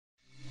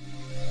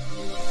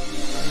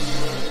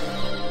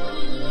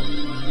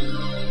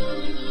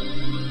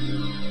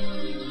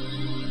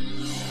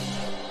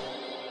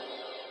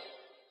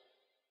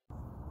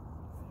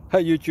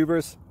Hey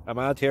YouTubers, I'm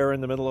out here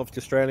in the middle of the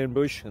Australian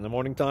bush in the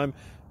morning time.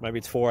 Maybe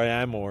it's 4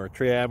 a.m. or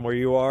 3 a.m. where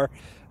you are.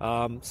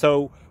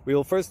 So we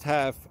will first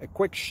have a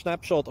quick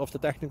snapshot of the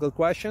technical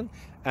question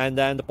and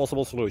then the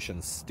possible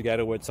solutions,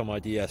 together with some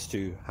ideas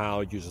to how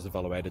users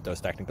evaluated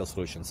those technical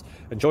solutions.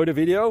 Enjoy the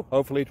video,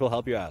 hopefully it will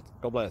help you out.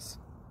 God bless.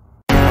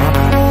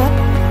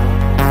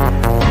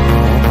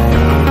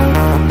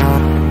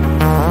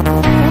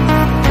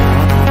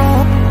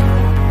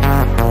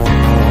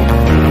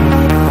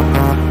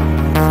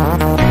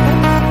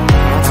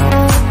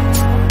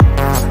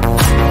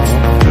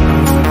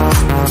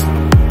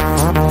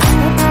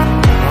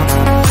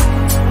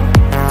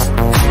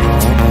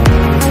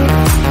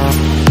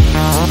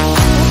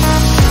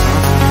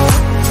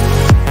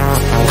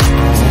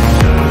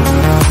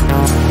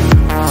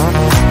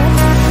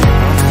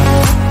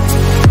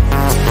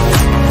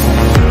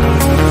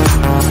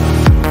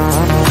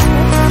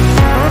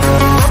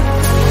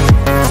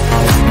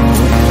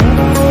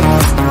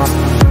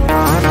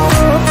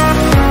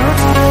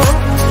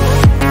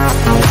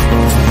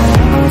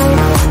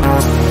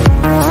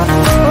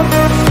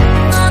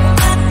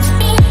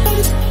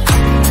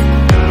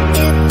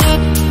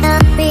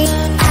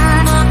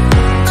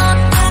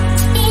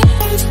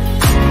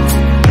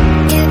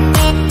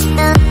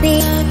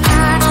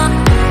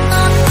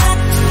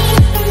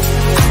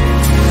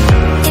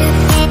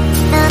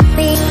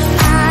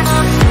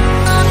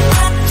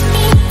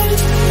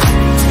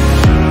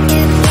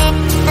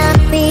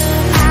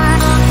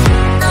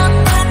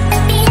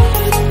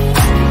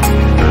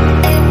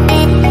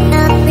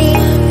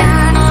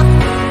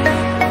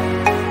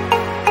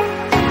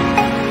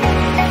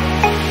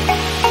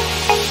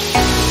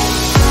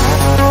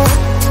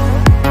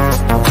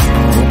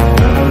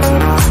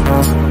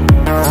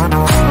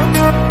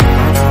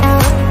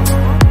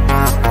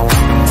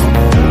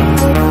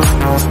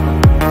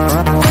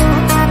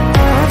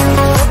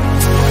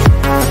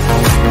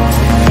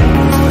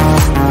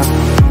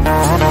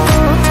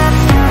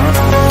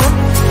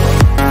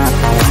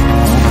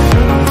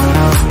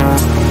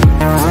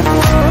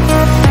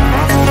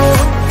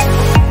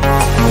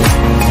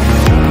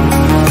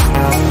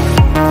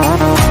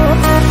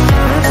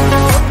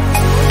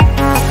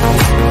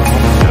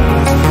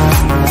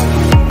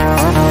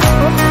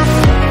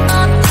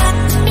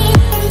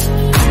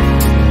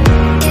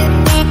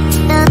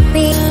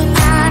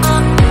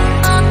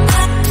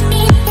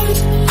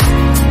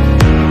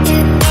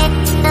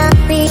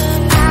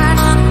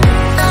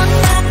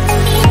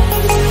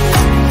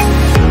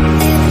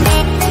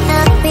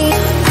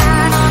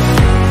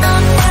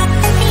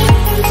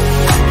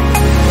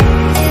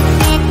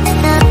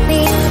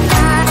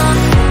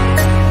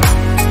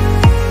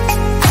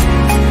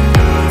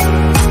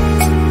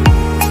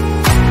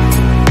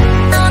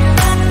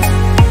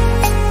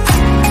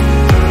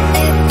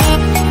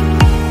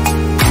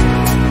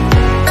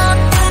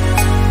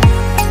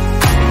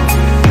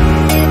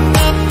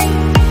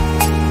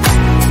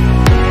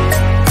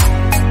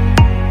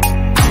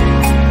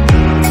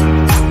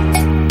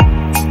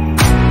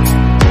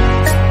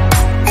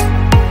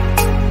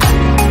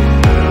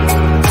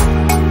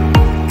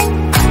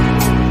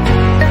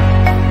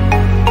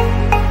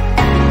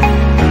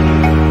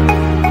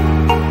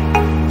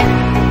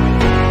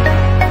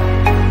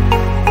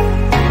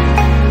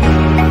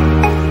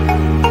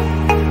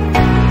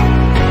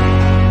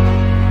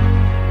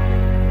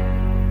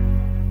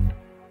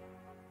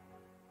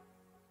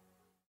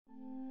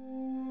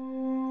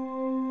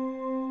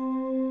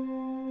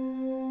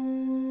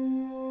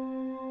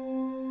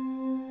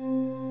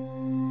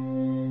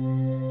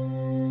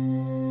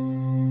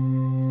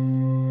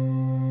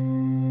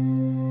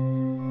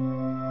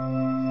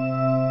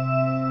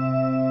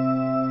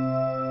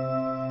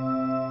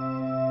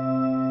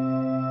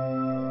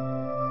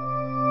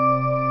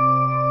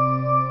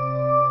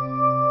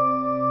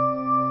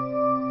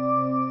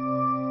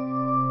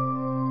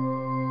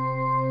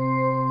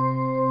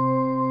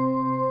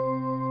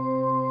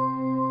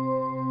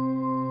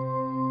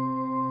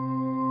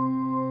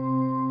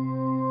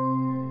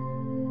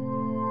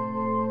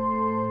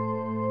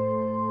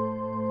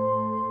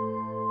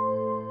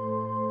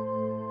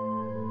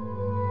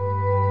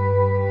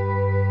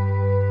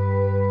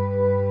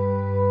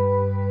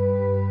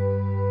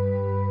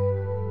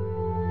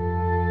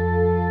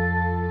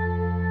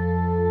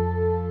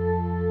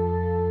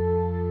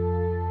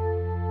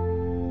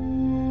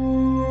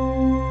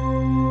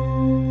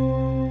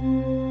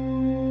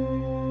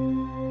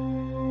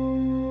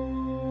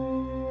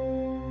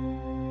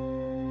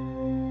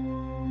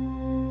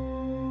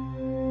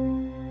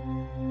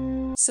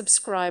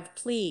 Subscribe,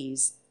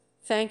 please.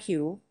 Thank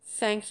you.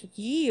 Thank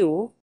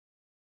you.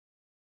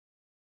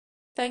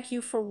 Thank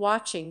you for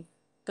watching.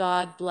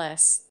 God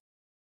bless.